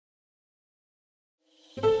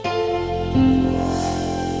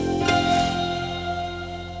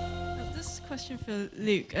question for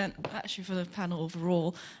Luke, and actually for the panel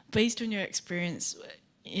overall. Based on your experience,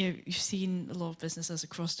 you've seen a lot of businesses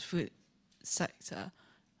across the food sector.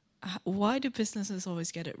 Why do businesses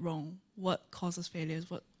always get it wrong? What causes failures?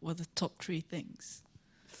 What were the top 3 things?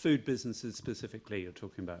 Food businesses specifically, you're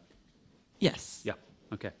talking about? Yes. Yeah,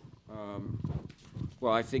 okay.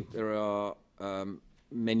 Well, I think there are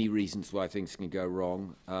many reasons why things can go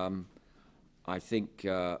wrong. I think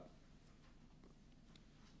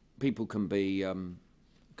people can be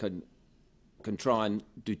can try and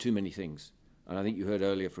do too many things, and I think you heard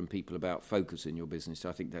earlier from people about focus in your business.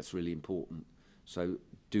 I think that's really important. So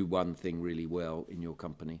do one thing really well in your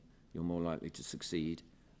company, you're more likely to succeed.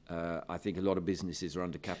 I think a lot of businesses are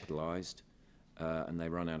undercapitalized and they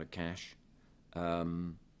run out of cash.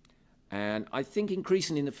 And I think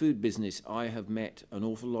increasingly in the food business, I have met an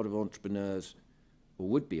awful lot of entrepreneurs or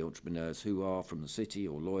would-be entrepreneurs who are from the city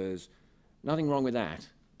or lawyers. Nothing wrong with that,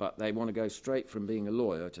 but they want to go straight from being a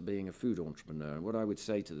lawyer to being a food entrepreneur. And what I would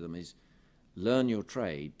say to them is learn your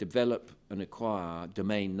trade, develop and acquire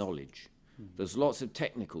domain knowledge. There's lots of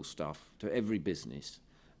technical stuff to every business,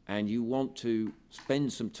 and you want to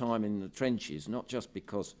spend some time in the trenches, not just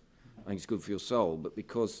because I think it's good for your soul, but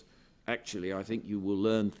because actually I think you will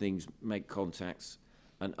learn things, make contacts,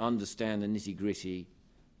 and understand the nitty-gritty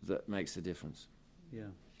that makes the difference. Yeah.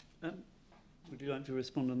 Would you like to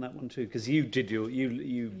respond on that one too? Because you did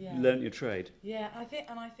you learnt your trade. Yeah, I think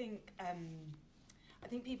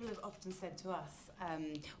people have often said to us,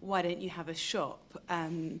 why don't you have a shop?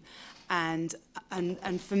 And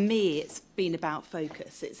for me, it's been about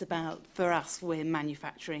focus. It's about, for us, we're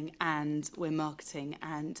manufacturing and we're marketing,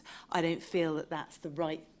 and I don't feel that that's the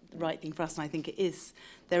right thing for us. And I think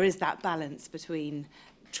there is that balance between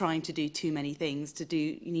trying to do too many things.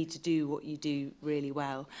 You need to do what you do really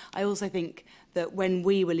well. I also think that when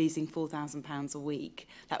we were losing £4,000 a week,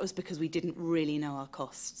 that was because we didn't really know our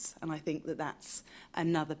costs. And I think that that's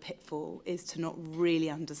another pitfall, is to not really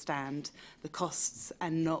understand the costs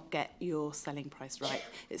and not get your selling price right.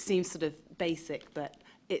 It seems sort of basic, but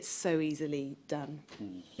it's so easily done.